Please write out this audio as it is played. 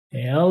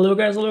Hello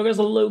guys,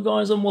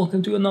 and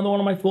welcome to another one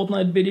of my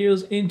Fortnite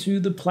videos into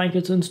the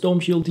Plankerton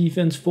Storm Shield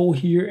defense 4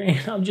 here,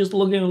 and I'm just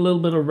looking a little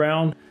bit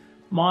around.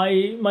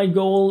 My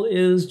goal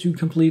is to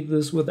complete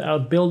this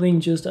without building,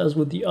 just as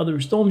with the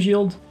other Storm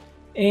Shields.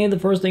 And the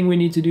first thing we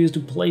need to do is to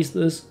place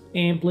this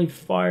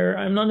amplifier.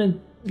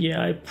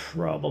 I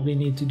probably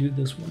need to do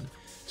this one.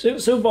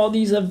 So far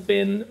these have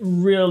been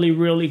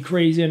really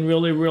crazy and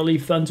really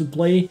fun to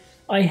play.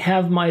 I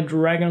have my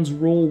Dragon's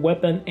Roar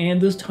weapon,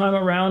 and this time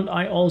around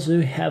I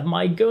also have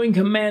my Going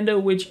Commando,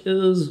 which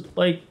is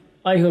like,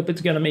 I hope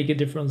it's gonna make a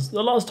difference.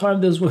 The last time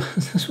this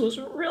was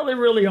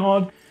really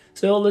hard,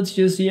 so let's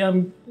just see.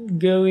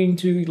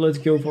 Let's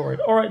go for it.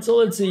 Alright, so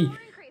let's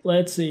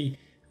see.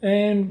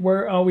 And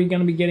where are we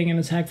gonna be getting an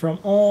attack from?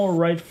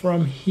 Alright,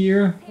 from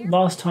here.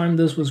 Last time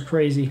this was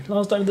crazy.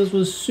 Last time this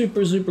was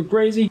super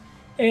crazy.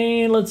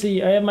 And let's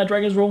see, I have my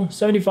Dragon's Roar,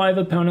 75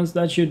 opponents,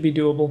 that should be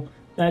doable.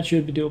 That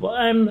should be doable.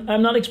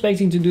 I'm not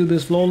expecting to do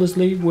this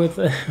flawlessly with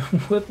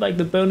with like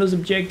the bonus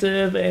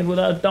objective and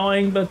without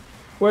dying, but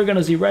we're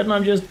gonna see. Right now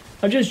I'm just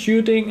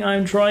shooting.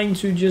 I'm trying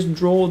to just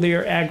draw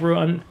their aggro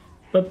on,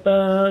 but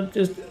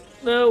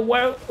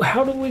wow,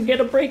 how do we get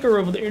a breaker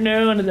over there?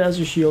 No, and it has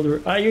a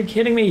shielder. Are you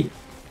kidding me?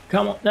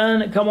 Come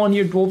on,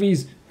 you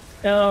dwarfies.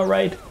 All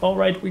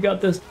right, we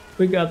got this.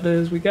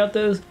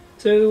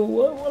 So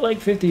we're like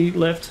 50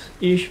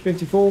 left-ish,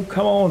 54.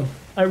 Come on,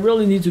 I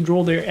really need to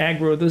draw their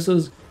aggro. This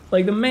is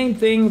like the main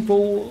thing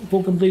for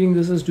completing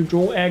this, is to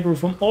draw aggro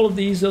from all of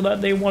these so that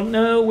they want,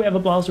 no, we have a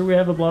blaster,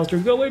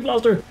 go away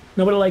blaster,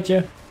 nobody likes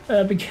you.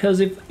 Because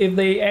if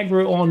they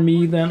aggro on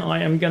me, then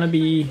I am gonna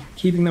be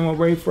keeping them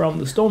away from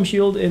the Storm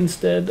Shield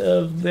instead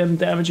of them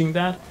damaging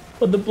that.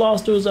 But the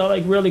blasters are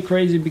like really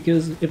crazy,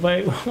 because if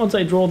once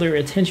I draw their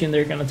attention,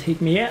 they're gonna take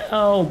me out.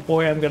 Oh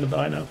boy, I'm gonna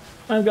die now.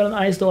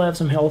 I still have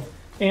some health.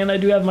 And I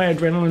do have my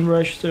adrenaline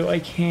rush, so I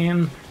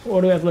can...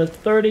 What do I have left?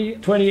 30,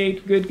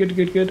 28,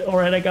 good.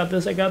 Alright, I got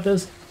this,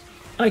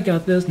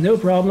 no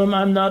problem.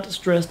 I'm not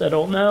stressed at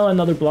all. No,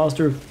 another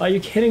blaster. Are you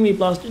kidding me,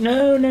 blaster?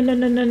 No,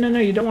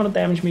 you don't want to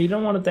damage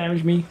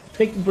me,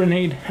 Take the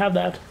grenade, have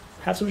that.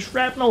 Have some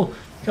shrapnel.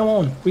 Come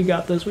on, we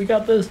got this.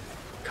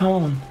 Come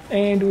on.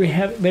 And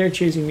they're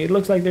chasing me. It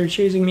looks like they're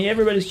chasing me.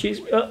 Everybody's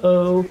chasing me.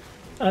 Uh-oh.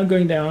 I'm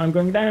going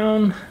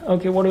down.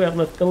 Okay, what do we have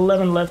left?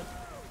 11 left.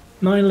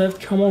 9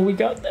 left, come on, we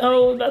got,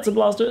 oh, that's a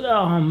blaster,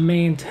 oh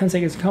man, 10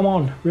 seconds, come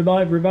on,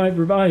 revive, we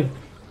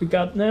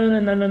got, no,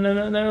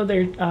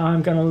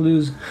 I'm gonna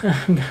lose,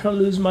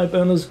 my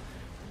bonus,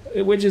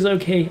 which is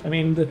okay. I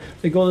mean,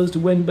 the goal is to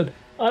win, but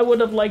I would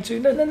have liked to,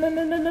 no,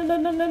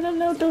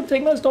 don't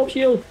take my Storm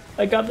Shield,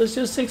 I got this,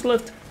 just 6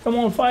 left, come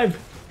on, 5,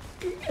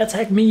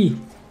 attack me,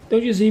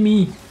 don't you see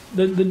me,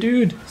 the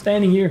dude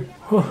standing here,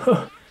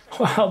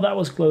 wow, that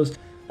was close.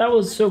 That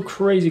was so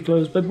crazy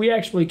close, but we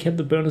actually kept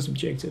the bonus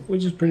objective,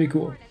 which is pretty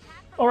cool.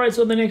 Alright,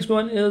 so the next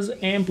one is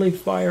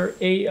Amplifier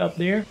A up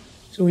there.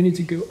 So we need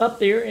to go up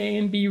there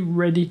and be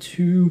ready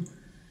to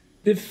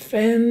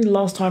defend.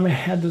 Last time I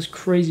had this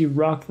crazy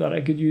rock that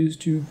I could use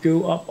to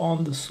go up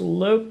on the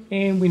slope,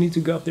 and we need to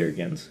go up there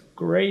again.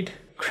 Great.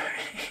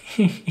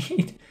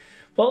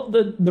 Well,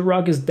 the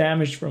rock is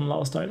damaged from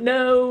last time.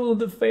 No,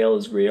 the fail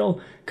is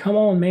real. Come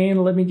on, man,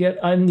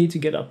 I need to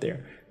get up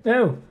there.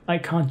 No, I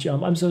can't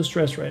jump. I'm so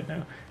stressed right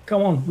now.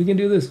 Come on, we can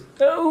do this.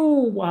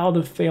 Oh, wow,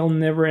 the fail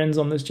never ends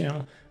on this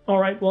channel.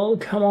 Alright, well,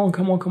 come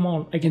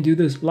on. I can do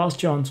this. Last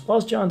chance.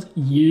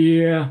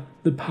 Yeah,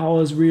 the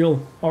power is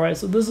real. Alright,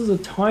 so this is a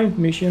timed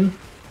mission,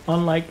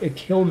 unlike a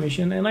kill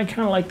mission. And I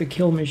kind of like the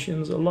kill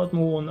missions a lot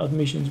more, not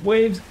missions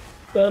waves.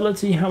 But let's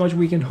see how much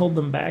we can hold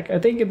them back. I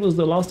think it was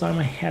the last time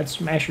I had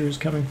smashers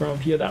coming from up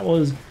here. That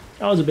was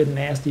a bit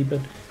nasty, but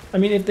I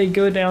mean, if they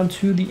go down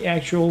to the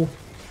actual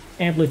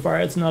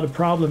amplifier, it's not a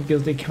problem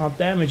because they can't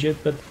damage it,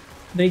 but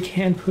they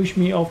can push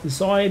me off the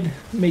side,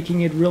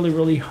 making it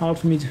really hard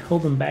for me to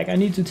hold them back. I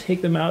need to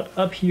take them out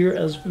up here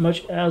as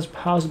much as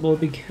possible,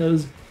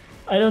 because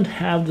I don't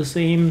have the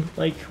same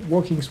like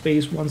working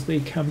space once they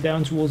come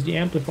down towards the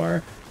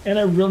amplifier, and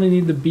I really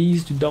need the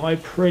bees to die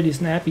pretty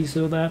snappy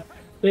so that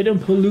they don't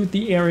pollute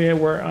the area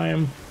where I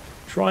am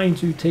trying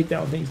to take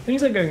down things.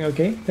 Things are going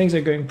okay. Things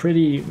are going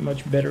pretty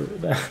much better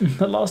than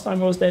the last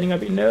time I was standing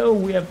up here. No,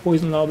 we have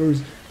poison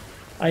lobbers.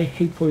 I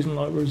hate poison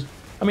lobbers.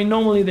 I mean,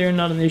 normally they're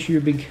not an issue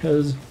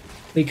because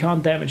they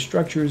can't damage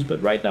structures,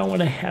 but right now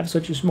when I have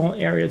such a small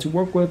area to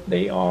work with,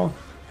 they're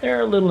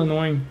a little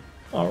annoying.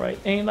 Alright,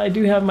 and I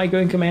do have my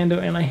Going Commando,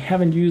 and I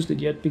haven't used it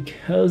yet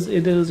because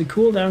it is a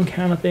cooldown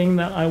kind of thing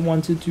that I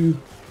wanted to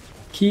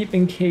keep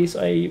in case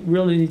I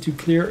really need to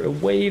clear a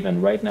wave,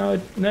 and right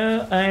now,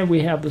 and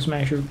we have the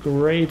Smasher.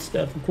 Great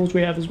stuff. Of course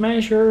we have the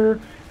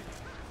Smasher.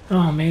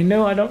 Oh man,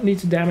 no, I don't need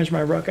to damage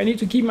my rock. I need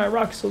to keep my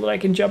rock so that I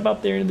can jump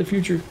up there in the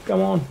future. Come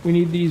on, we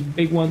need these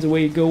big ones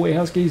away. Go away,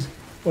 Huskies.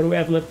 What do we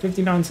have left?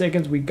 59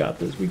 seconds. We got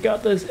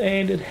this,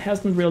 and it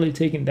hasn't really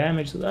taken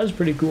damage, so that's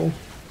pretty cool.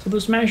 So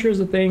the Smasher is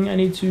the thing. I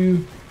need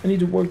to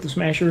work the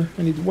Smasher.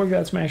 I need to work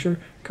that Smasher.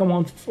 Come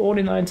on,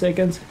 49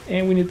 seconds,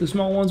 and we need the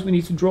small ones. We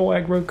need to draw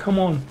aggro. Come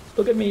on,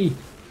 look at me.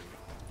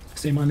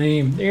 Say my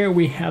name. There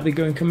we have the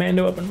going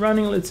commando up and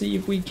running. Let's see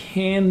if we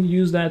can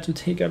use that to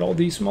take out all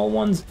these small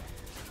ones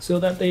so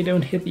that they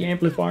don't hit the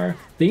amplifier.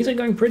 Things are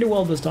going pretty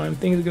well this time.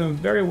 Things are going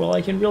very well.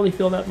 I can really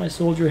feel that my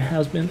soldier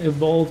has been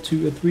evolved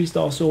to a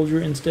 3-star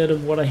soldier instead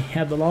of what I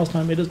had the last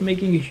time. It is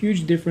making a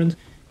huge difference.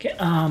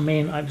 Ah,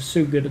 man, I'm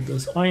so good at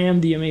this. I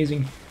am the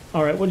amazing.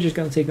 Alright, we're just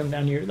gonna take them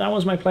down here. That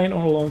was my plan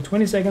all along.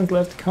 20 seconds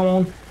left. Come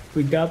on.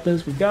 We got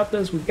this. We got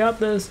this. We got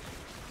this.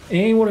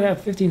 And what do we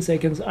have? 15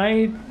 seconds.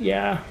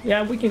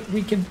 Yeah, we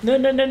can.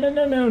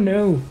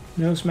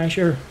 No,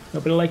 Smasher.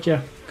 Nobody like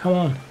ya. Come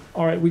on.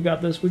 Alright, we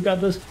got this. We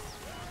got this.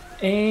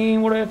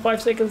 And what do I have? 5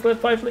 seconds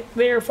left. 5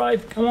 there.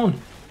 5. Come on.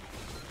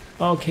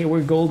 Okay,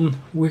 we're golden.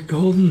 We're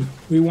golden.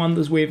 We won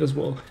this wave as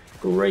well.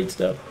 Great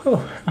stuff.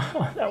 Oh,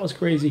 that was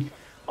crazy.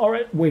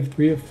 Alright, wave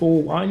 3 of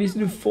 4. I need to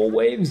do 4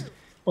 waves.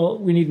 Well,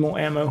 we need more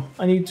ammo.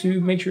 I need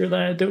to make sure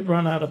that I don't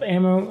run out of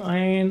ammo.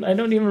 And I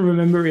don't even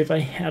remember if I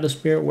had a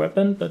spare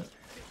weapon, but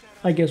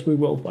I guess we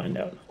will find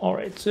out.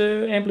 Alright,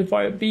 so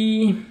amplifier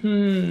B.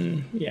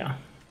 Yeah.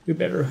 We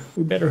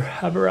better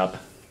hover up.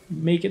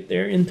 Make it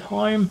there in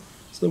time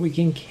so we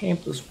can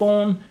camp the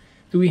spawn.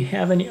 Do we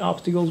have any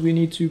obstacles we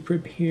need to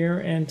prepare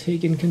and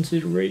take in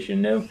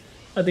consideration? No,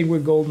 I think we're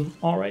golden.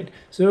 Alright,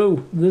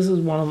 so this is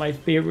one of my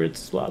favorite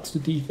slots to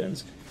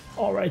defense.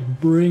 Alright,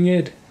 bring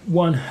it.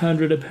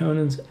 100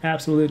 opponents,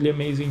 absolutely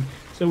amazing.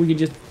 So we can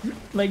just,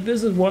 like,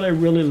 this is what I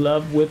really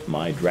love with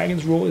my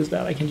Dragon's Roll, is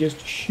that I can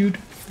just shoot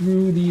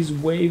through these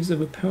waves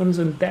of opponents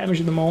and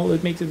damage them all.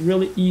 It makes it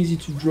really easy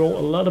to draw a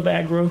lot of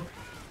aggro,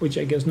 which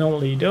I guess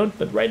normally you don't,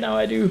 but right now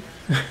I do.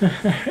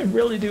 I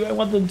really do. I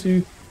want them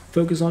to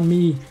focus on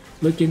me.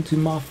 Look into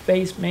my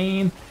face,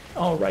 man.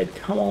 Alright,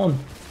 come on.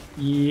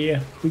 Yeah,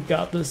 we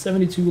got the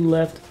 72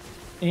 left.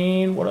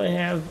 And what do I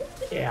have?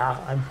 Yeah,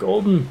 I'm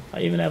golden.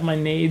 I even have my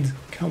nades.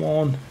 Come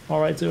on.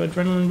 Alright, so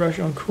Adrenaline Rush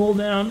on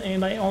cooldown.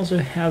 And I also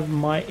have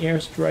my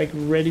airstrike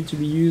ready to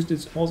be used.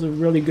 It's also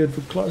really good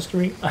for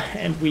clustering.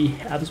 And we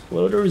have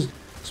exploders.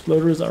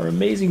 Exploders are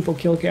amazing for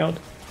kill count.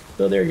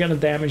 So they're gonna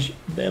damage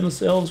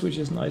themselves, which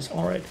is nice.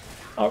 Alright.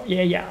 Oh,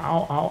 yeah.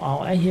 Ow.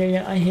 I hear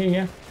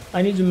ya.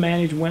 I need to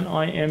manage when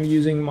I am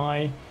using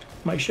my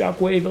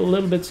shockwave a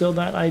little bit so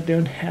that I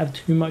don't have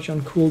too much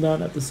on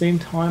cooldown at the same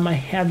time. I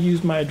have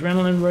used my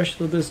Adrenaline Rush,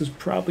 so this is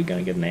probably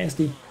gonna get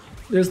nasty.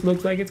 This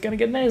looks like it's gonna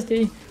get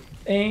nasty.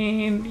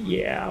 And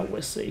yeah,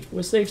 we're safe.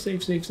 We're safe.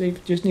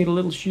 Just need a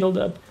little shield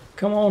up.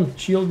 Come on,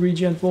 shield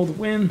regen for the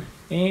win.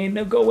 And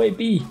no, go away,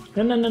 bee.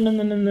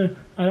 No.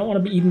 I don't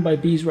want to be eaten by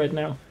bees right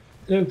now.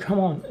 So come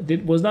on.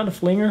 Was that a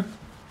flinger?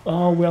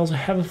 Oh, we also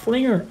have a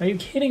flinger. Are you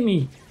kidding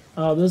me?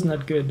 Oh, this is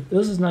not good.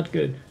 This is not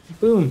good.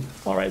 Boom.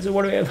 Alright, so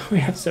what do we have? We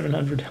have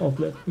 700 health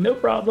left. No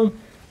problem.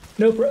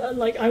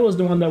 Like, I was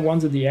the one that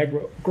wanted the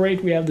aggro.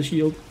 Great, we have the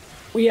shield.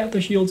 We have the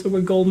shield, so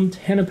we're golden.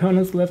 10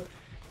 opponents left.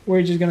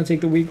 We're just gonna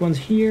take the weak ones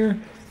here.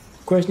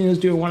 Question is,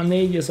 do I want an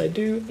 8? Yes, I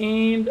do.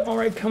 And,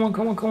 alright, come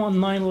on.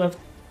 9 left.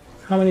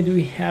 How many do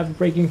we have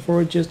breaking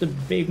forward? Just a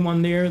big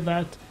one there.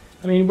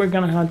 I mean, we're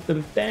gonna hunt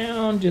them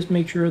down. Just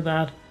make sure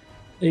that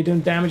they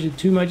don't damage it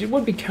too much. It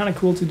would be kind of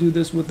cool to do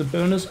this with the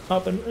bonus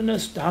up and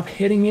stop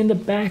hitting me in the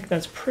back.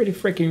 That's pretty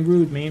freaking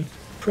rude, man.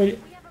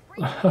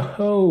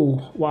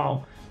 Oh,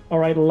 wow.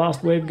 Alright,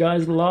 last wave,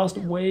 guys. Last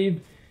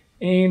wave.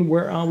 And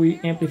where are we?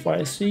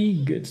 Amplifier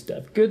C. Good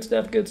stuff.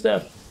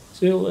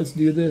 So let's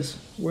do this.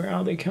 Where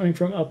are they coming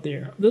from? Up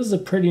there. This is a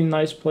pretty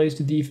nice place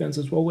to defense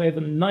as well. We have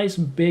a nice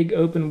big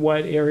open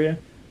wide area.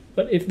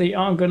 But if they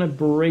are going to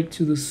break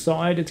to the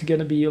side, it's going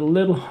to be a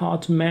little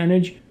hard to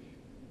manage.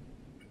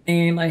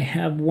 And I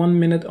have 1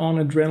 minute on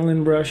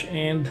Adrenaline Rush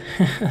and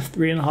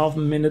 3.5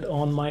 minutes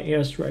on my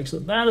airstrike. So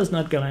that is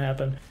not going to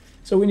happen.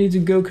 So we need to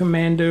go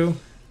commando.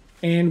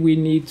 And we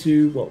need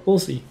to, well, we'll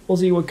see. We'll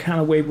see what kind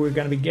of wave we're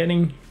going to be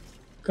getting.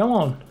 Come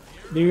on.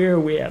 There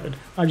we have it.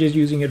 I'm just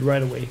using it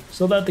right away.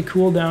 So that the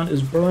cooldown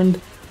is burned.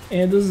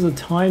 And this is a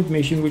timed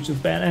mission, which is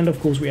bad. And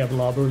of course we have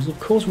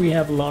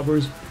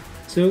lobbers.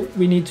 So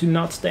we need to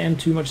not stand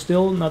too much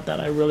still. Not that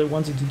I really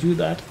wanted to do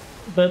that.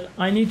 But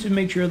I need to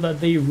make sure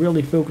that they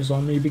really focus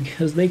on me,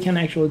 because they can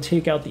actually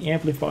take out the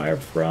amplifier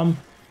from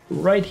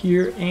right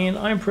here, and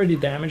I'm pretty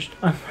damaged.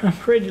 I'm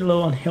pretty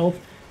low on health,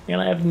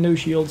 and I have no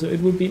shield, so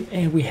it would be...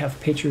 And we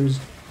have pitchers.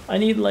 I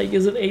need, like,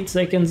 is it 8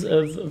 seconds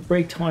of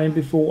break time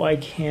before I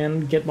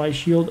can get my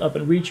shield up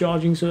and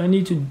recharging, so I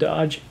need to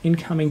dodge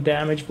incoming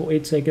damage for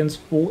 8 seconds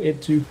for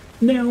it to...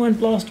 No, and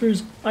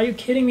blasters! Are you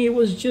kidding me? It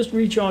was just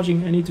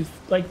recharging. I need to,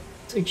 like,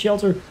 take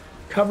shelter,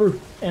 cover,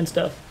 and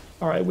stuff.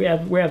 Alright, we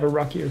have a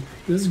rock here.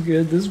 This is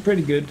good. This is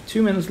pretty good.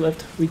 2 minutes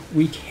left.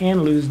 We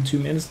can lose in 2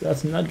 minutes.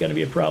 That's not going to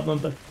be a problem,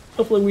 but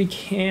hopefully we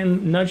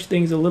can nudge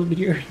things a little bit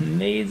here.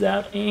 Nades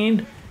out,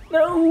 and...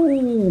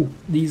 No!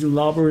 These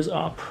lobbers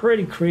are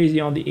pretty crazy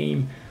on the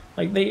aim.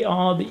 Like, they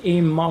are the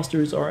aim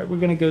masters. Alright, we're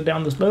going to go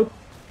down the slope.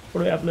 What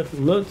do we have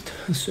left?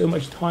 So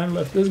much time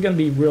left. This is going to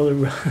be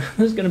this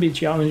is going to be a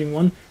challenging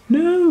one.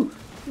 No!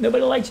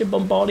 Nobody likes you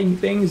bombarding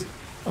things.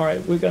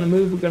 Alright, we're gonna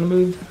move,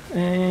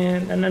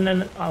 and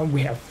then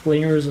we have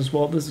flingers as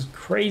well. This is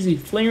crazy.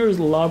 Flingers,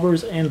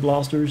 lobbers, and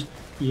blasters.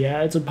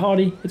 Yeah, it's a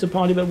party,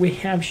 but we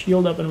have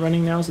shield up and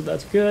running now, so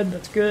that's good,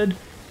 that's good.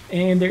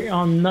 And they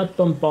are not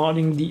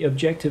bombarding the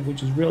objective,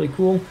 which is really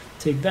cool.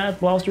 Take that,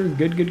 blaster,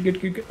 good, good, good,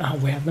 good, good. Oh,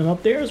 we have them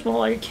up there as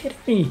well, are you kidding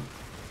me?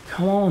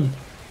 Come on.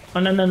 Oh,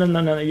 no, no, no,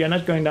 no, no, you're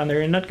not going down there,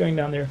 you're not going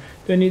down there.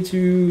 Do I need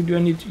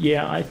to,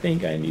 yeah, I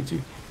think I need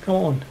to. Come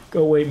on,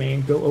 go away,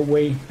 man, go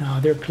away. Oh,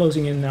 they're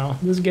closing in now.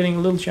 This is getting a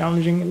little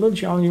challenging,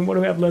 What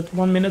do we have left?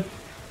 1 minute?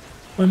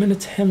 1 minute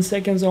 10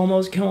 seconds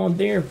almost. Come on,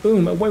 there,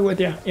 boom, away with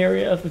the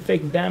area of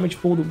effect damage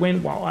for the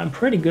win. Wow, I'm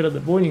pretty good at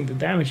avoiding the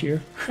damage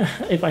here,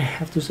 if I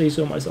have to say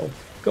so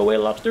myself. Go away,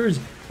 lobsters.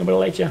 Nobody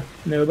likes you.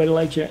 Nobody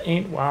likes you.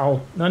 Ain't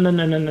wow. No, no,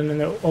 no, no, no, no,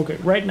 no. Okay,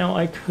 right now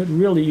I could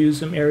really use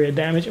some area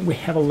damage, and we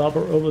have a lobber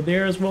over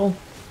there as well.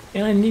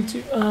 And I need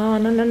to. Oh,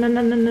 no, no, no,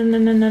 no, no, no, no,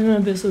 no, no, no.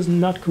 This is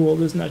not cool.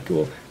 This is not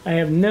cool. I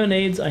have no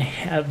nades. I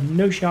have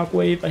no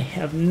shockwave. I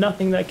have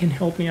nothing that can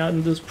help me out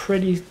in this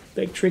pretty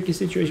like tricky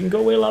situation. Go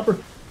away, lobber.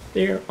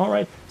 There. All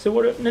right. So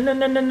what? No, no,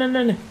 no, no, no,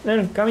 no, no,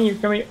 no. Come here,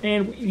 come here.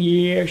 And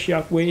yeah,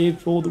 shockwave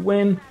for the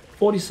win.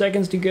 40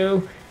 seconds to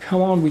go.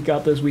 Come on, we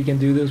got this. We can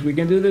do this. We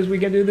can do this. We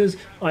can do this.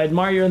 I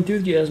admire your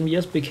enthusiasm.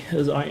 Yes,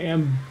 because I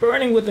am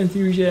burning with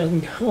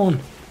enthusiasm. Come on.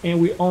 And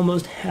we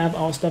almost have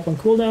our stuff on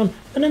cooldown.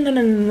 No, no,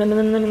 no, no,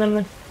 no, no, no,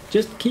 no.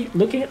 Just keep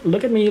looking at,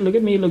 look at me, look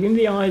in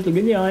the eyes, look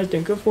in the eyes.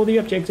 Don't go for the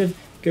objective.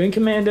 Going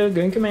commando,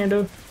 going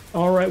commando.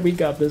 All right, we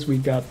got this, we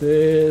got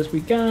this. We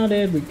got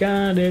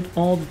it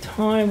all the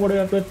time. What do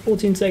I have left?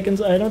 14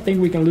 seconds. I don't think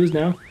we can lose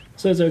now.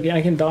 So it's okay,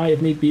 I can die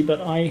if need be,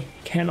 but I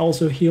can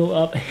also heal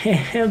up.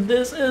 And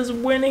this is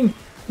winning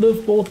the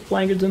 4th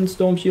Plankerton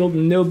Storm Shield,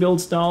 no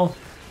build style.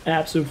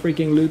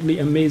 Absolutely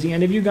amazing.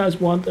 And if you guys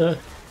want a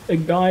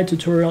guide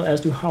tutorial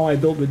as to how I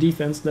build the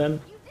defense,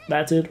 then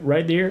that's it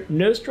right there.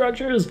 No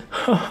structures.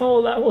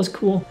 Oh, that was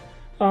cool.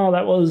 Oh,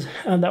 that was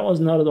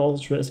not at all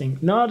stressing.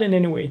 Not in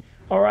any way.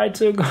 Alright,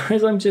 so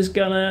guys, I'm just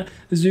gonna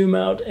zoom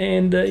out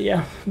and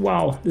yeah,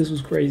 wow, this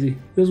was crazy.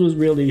 This was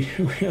really,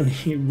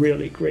 really,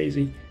 really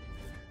crazy.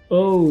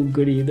 Oh,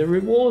 goody, the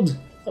rewards.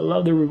 I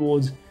love the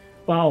rewards.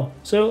 Wow,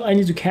 so I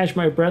need to catch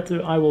my breath,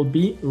 so I will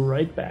be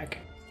right back.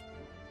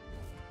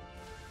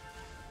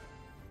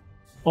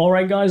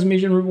 Alright guys,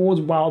 mission rewards.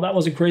 Wow, that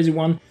was a crazy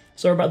one.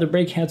 Sorry about the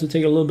break, had to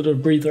take a little bit of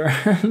a breather.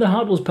 The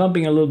heart was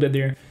pumping a little bit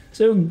there.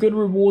 So good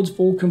rewards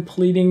for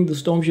completing the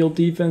Storm Shield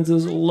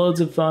defenses,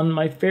 loads of fun.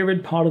 My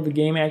favorite part of the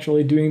game,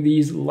 actually doing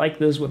these like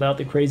this without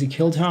the crazy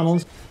kill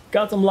tunnels.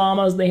 Got some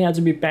llamas, they had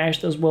to be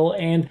bashed as well,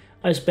 and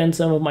I spent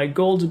some of my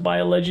gold to buy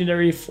a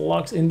legendary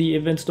flux in the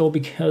event store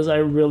because I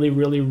really,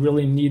 really,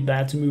 really need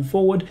that to move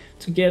forward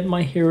to get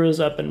my heroes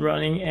up and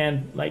running,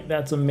 and like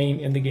that's a main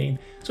in the game.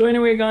 So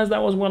anyway guys,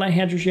 that was what I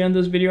had to share in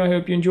this video. I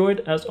hope you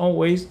enjoyed. As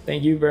always,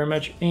 thank you very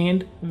much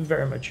and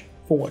very much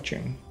for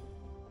watching.